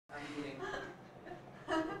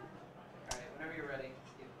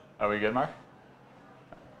Are we good, Mark?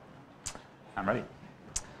 I'm ready.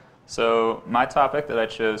 So my topic that I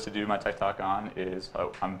chose to do my tech talk on is,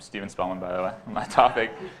 I'm Steven Spellman, by the way. My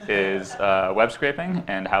topic is web scraping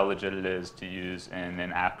and how legit it is to use in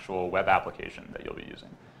an actual web application that you'll be using.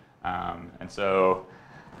 And so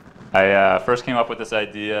I first came up with this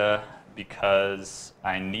idea because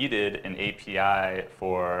I needed an API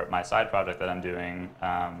for my side project that I'm doing,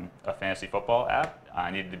 a fantasy football app. I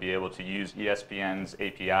needed to be able to use ESPN's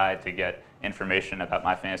API to get information about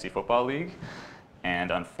my fantasy football league.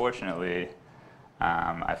 And unfortunately,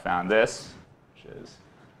 I found this, which is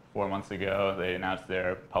 4 months ago. They announced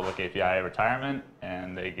their public API retirement,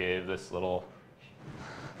 and they gave this little,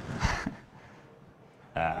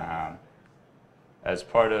 as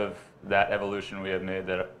part of that evolution, we have made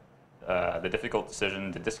the difficult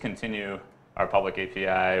decision to discontinue our public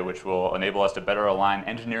API, which will enable us to better align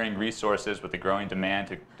engineering resources with the growing demand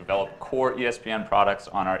to develop core ESPN products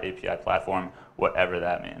on our API platform, whatever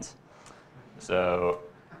that means. So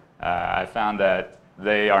I found that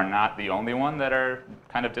they are not the only one that are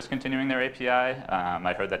kind of discontinuing their API.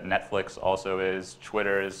 I heard that Netflix also is.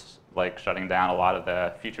 Twitter is like shutting down a lot of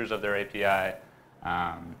the features of their API.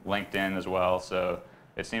 LinkedIn as well. So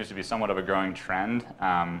it seems to be somewhat of a growing trend.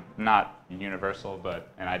 Not universal,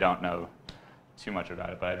 and I don't know too much about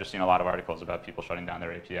it, but I've just seen a lot of articles about people shutting down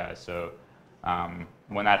their APIs. So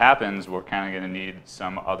when that happens, we're kind of going to need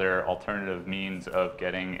some other alternative means of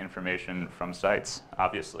getting information from sites,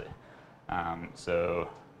 obviously. So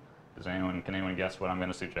can anyone guess what I'm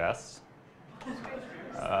going to suggest?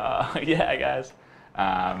 Yeah, guys.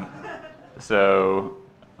 So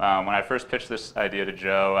when I first pitched this idea to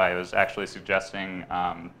Joe, I was actually suggesting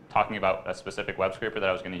talking about a specific web scraper that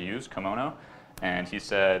I was going to use, Kimono. And he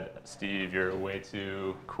said, Steve, you're way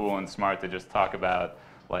too cool and smart to just talk about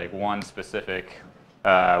like one specific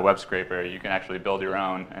web scraper. You can actually build your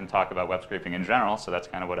own and talk about web scraping in general. So that's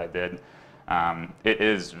kind of what I did. It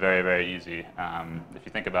is very, very easy. If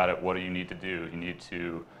you think about it, what do you need to do? You need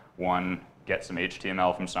to, one, get some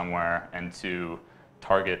HTML from somewhere, and two,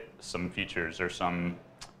 target some features or some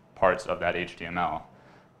parts of that HTML.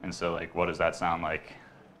 And so like, what does that sound like,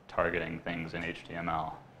 targeting things in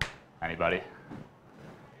HTML? Anybody?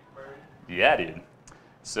 Yeah, dude.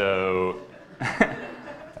 So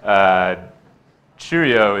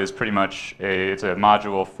Cheerio is pretty much it's a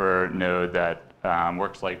module for Node that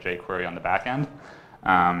works like jQuery on the back end.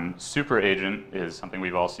 Super Agent is something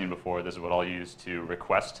we've all seen before. This is what I'll use to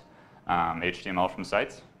request HTML from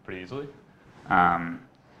sites pretty easily.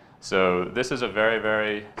 So this is a very,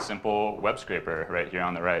 very simple web scraper right here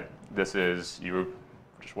on the right. This is,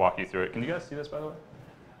 just walk you through it. Can you guys see this, by the way?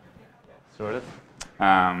 Sort of.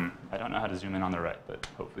 I don't know how to zoom in on the right, but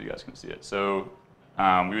hopefully you guys can see it. So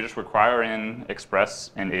we would just require in Express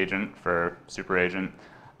and Agent for Super Agent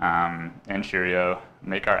and Cheerio,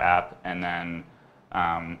 make our app, and then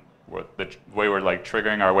the way we're like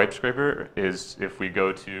triggering our web scraper is if we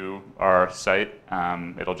go to our site,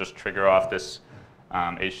 it'll just trigger off this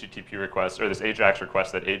HTTP request, or this AJAX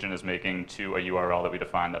request that Agent is making to a URL that we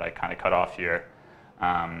define that I kind of cut off here.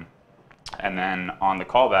 And then on the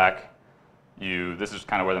callback, this is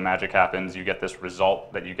kind of where the magic happens. You get this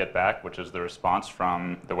result that you get back, which is the response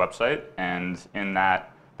from the website. And in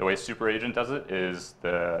that, the way Super Agent does it is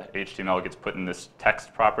the HTML gets put in this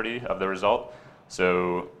text property of the result.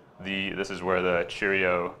 So this is where the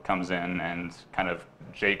Cheerio comes in and kind of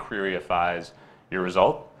jQueryifies your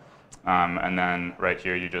result. And then right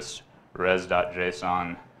here, you just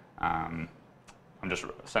res.json. I'm just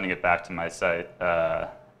sending it back to my site.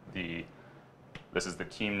 This is the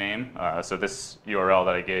team name. So this URL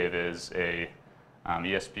that I gave is a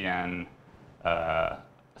ESPN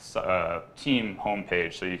team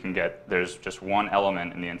homepage. So you can there's just one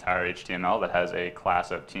element in the entire HTML that has a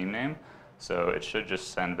class of team name. So it should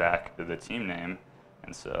just send back the team name.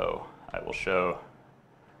 And so I will show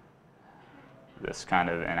this kind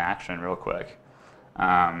of in action real quick.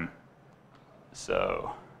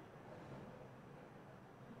 So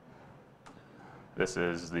this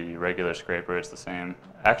is the regular scraper. It's the same.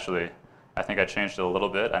 Actually, I think I changed it a little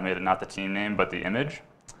bit. I made it not the team name, but the image.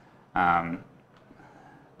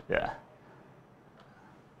 Yeah.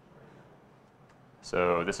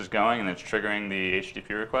 So this is going, and it's triggering the HTTP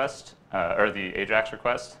request, or the AJAX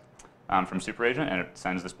request from Super Agent, and it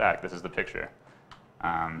sends this back. This is the picture.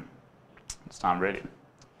 It's Tom Brady.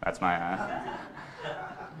 That's my,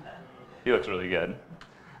 he looks really good.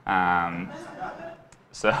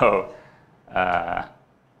 So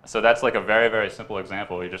that's like a very, very simple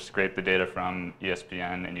example. You just scrape the data from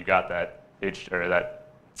ESPN, and you got that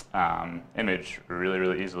image really,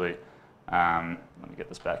 really easily. Let me get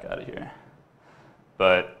this back out of here.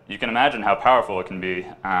 But you can imagine how powerful it can be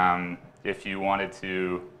if you wanted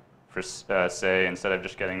to, say, instead of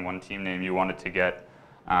just getting one team name, you wanted to get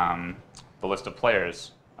the list of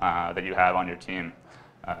players that you have on your team.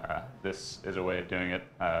 This is a way of doing it.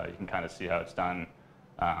 You can kind of see how it's done.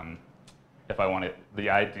 If I wanted the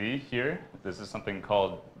ID here, this is something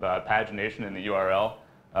called Pagination in the URL,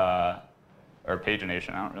 or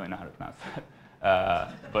Pagination, I don't really know how to pronounce that.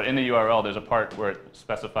 But in the URL, there's a part where it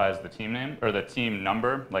specifies the team name, or the team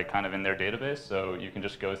number, like kind of in their database. So you can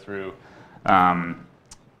just go through and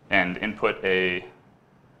input a,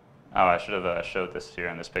 oh, I should have showed this here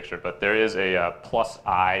in this picture, but there is a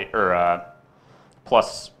 +i, or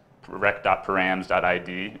plus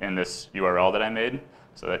rec.params.id in this URL that I made,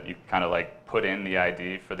 so that you kind of like put in the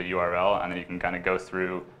ID for the URL, and then you can kind of go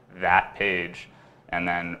through that page and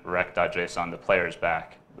then rec.json the players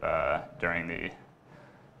back during the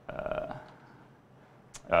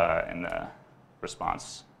in the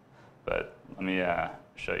response. But let me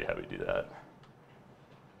show you how we do that.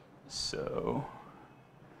 So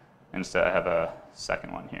instead, I have a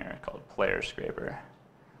second one here called player scraper.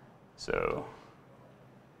 So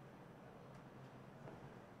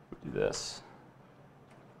we do this.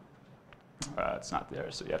 It's not there,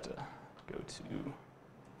 so you have to go to.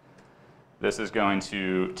 This is going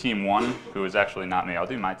to team 1, who is actually not me. I'll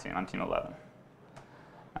do my team. I'm team 11.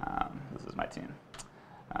 This is my team.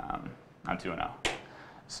 I'm 2-0.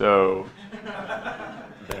 So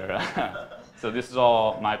so this is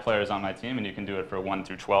all my players on my team, and you can do it for 1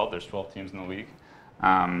 through 12. There's 12 teams in the league.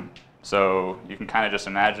 So you can kind of just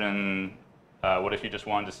imagine, what if you just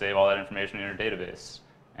wanted to save all that information in your database?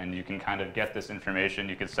 And you can kind of get this information.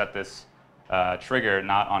 You could set this trigger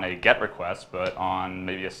not on a GET request, but on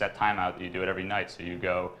maybe a set timeout that you do it every night. So you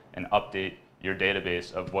go and update your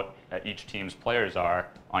database of what each team's players are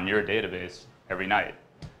on your database every night,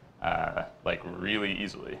 like really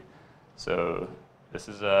easily. So this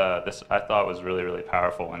is this I thought was really, really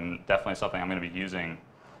powerful, and definitely something I'm going to be using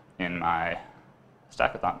in my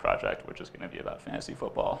Stackathon project, which is going to be about fantasy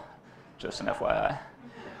football, just an FYI.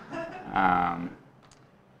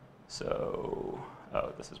 So,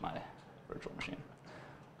 oh, this is my virtual machine.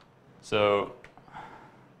 So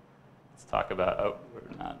let's talk about, oh,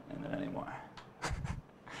 we're not in it anymore.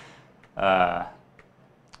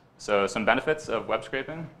 So some benefits of web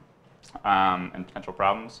scraping and potential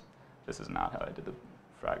problems. This is not how I did the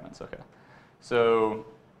fragments, okay. So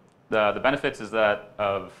the benefits is that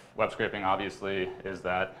of web scraping, obviously, is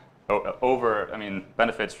that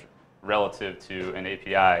benefits relative to an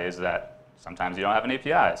API is that sometimes you don't have an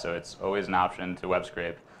API, so it's always an option to web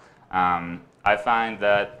scrape. I find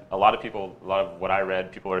that a lot of what I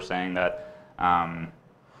read, people are saying that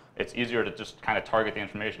it's easier to just kind of target the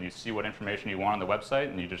information. You see what information you want on the website,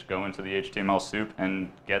 and you just go into the HTML soup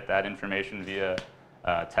and get that information via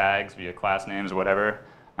tags, via class names, whatever.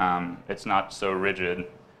 It's not so rigid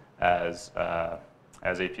as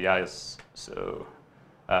APIs. So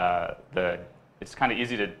it's kind of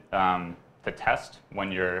easy to test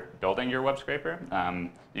when you're building your web scraper.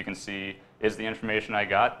 You can see, is the information I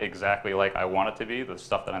got exactly like I want it to be, the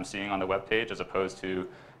stuff that I'm seeing on the web page, as opposed to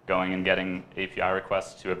going and getting API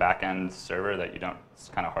requests to a back-end server that you don't, it's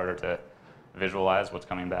kind of harder to visualize what's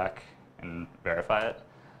coming back and verify it.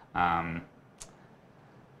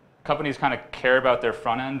 Companies kind of care about their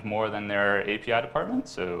front end more than their API department,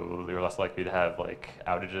 so they're less likely to have like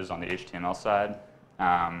outages on the HTML side.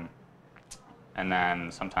 And then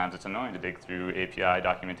sometimes it's annoying to dig through API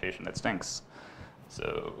documentation that stinks.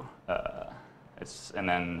 So and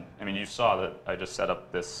then, I mean, you saw that I just set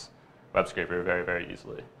up this web scraper very, very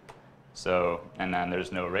easily. So, and then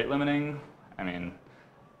there's no rate limiting. I mean,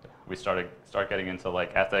 we start getting into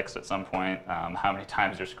like ethics at some point, how many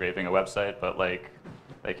times you're scraping a website, but like,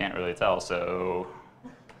 they can't really tell, so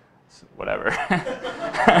whatever.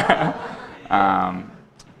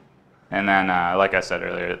 And then, like I said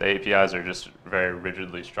earlier, the APIs are just very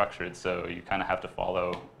rigidly structured, so you kind of have to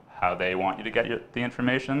follow how they want you to get the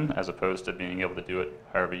information, as opposed to being able to do it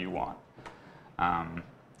however you want.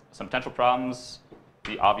 Some potential problems,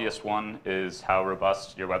 the obvious one is how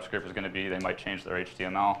robust your web scraper is going to be. They might change their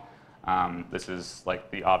HTML. This is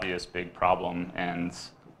like the obvious big problem, and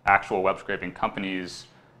actual web scraping companies,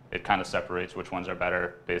 it kind of separates which ones are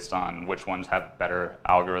better based on which ones have better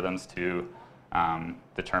algorithms to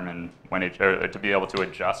determine when or to be able to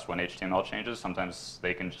adjust when HTML changes. Sometimes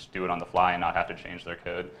they can just do it on the fly and not have to change their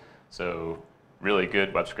code. So really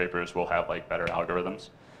good web scrapers will have like better algorithms.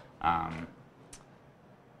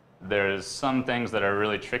 There's some things that are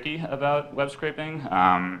really tricky about web scraping,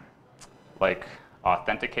 like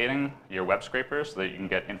authenticating your web scraper so that you can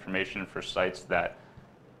get information for sites that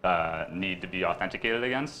need to be authenticated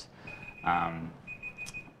against. And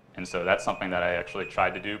so that's something that I actually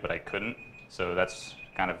tried to do, but I couldn't. So that's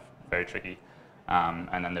kind of very tricky.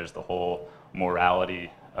 And then there's the whole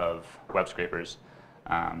morality of web scrapers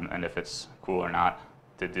and if it's cool or not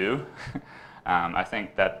to do. I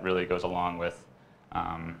think that really goes along with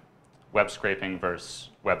web scraping versus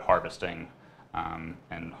web harvesting.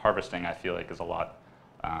 And harvesting, I feel like, is a lot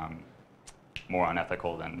more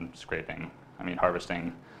unethical than scraping. I mean,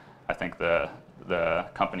 harvesting, I think the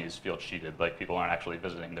companies feel cheated. Like, people aren't actually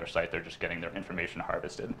visiting their site, they're just getting their information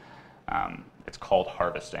harvested. It's called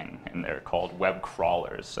harvesting, and they're called web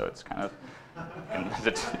crawlers, so it's kind of,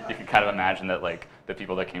 you can kind of imagine that, like, the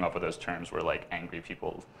people that came up with those terms were like angry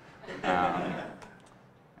people.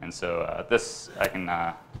 And so this, I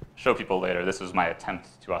can show people later. This is my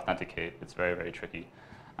attempt to authenticate. It's very, very tricky.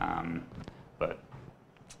 But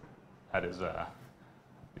that is,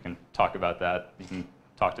 we can talk about that. You can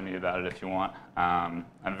talk to me about it if you want. I'm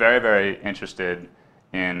very, very interested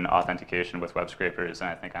in authentication with web scrapers, and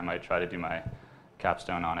I think I might try to do my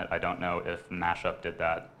capstone on it. I don't know if Mashup did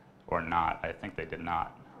that or not. I think they did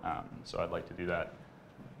not, so I'd like to do that.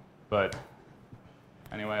 But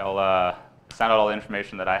anyway, I'll send out all the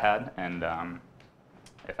information that I had, and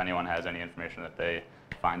if anyone has any information that they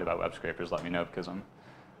find about web scrapers, let me know, because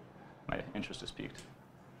my interest is piqued.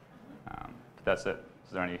 But that's it.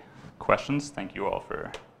 Is there any questions? Thank you all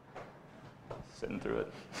for sitting through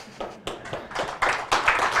it.